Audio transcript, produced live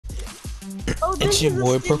Oh, It's this your is a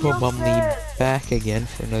boy Purple studio Bumbley set. back again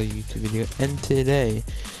for another YouTube video, and today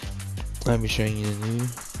I'll be showing you the new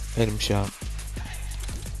item shop.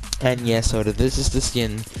 And yes, so this is the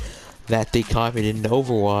skin that they copied in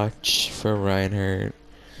Overwatch for Reinhardt.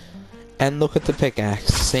 And look at the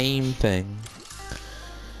pickaxe, same thing.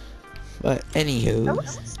 But anywho,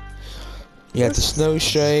 you got the snow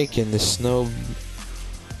strike and the snow,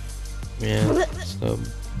 snow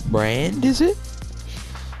brand, is it?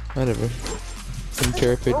 Whatever.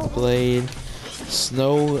 Interpret blade,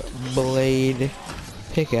 snow blade,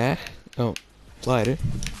 pickaxe, oh, glider,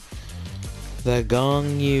 the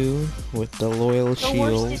gong yu with the loyal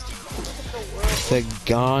shield, the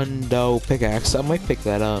gondo pickaxe, I might pick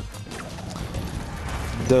that up,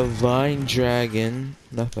 divine dragon,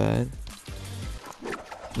 not bad,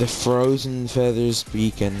 the frozen feathers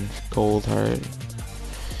beacon, gold heart,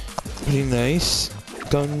 pretty nice,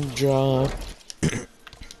 gun drop,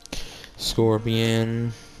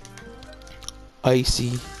 scorpion,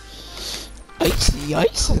 icy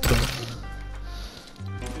icicle,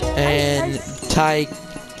 and Tai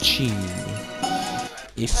Chi.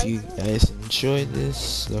 If you guys enjoyed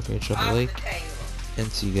this, don't forget to drop a like, and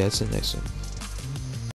see you guys in the next one.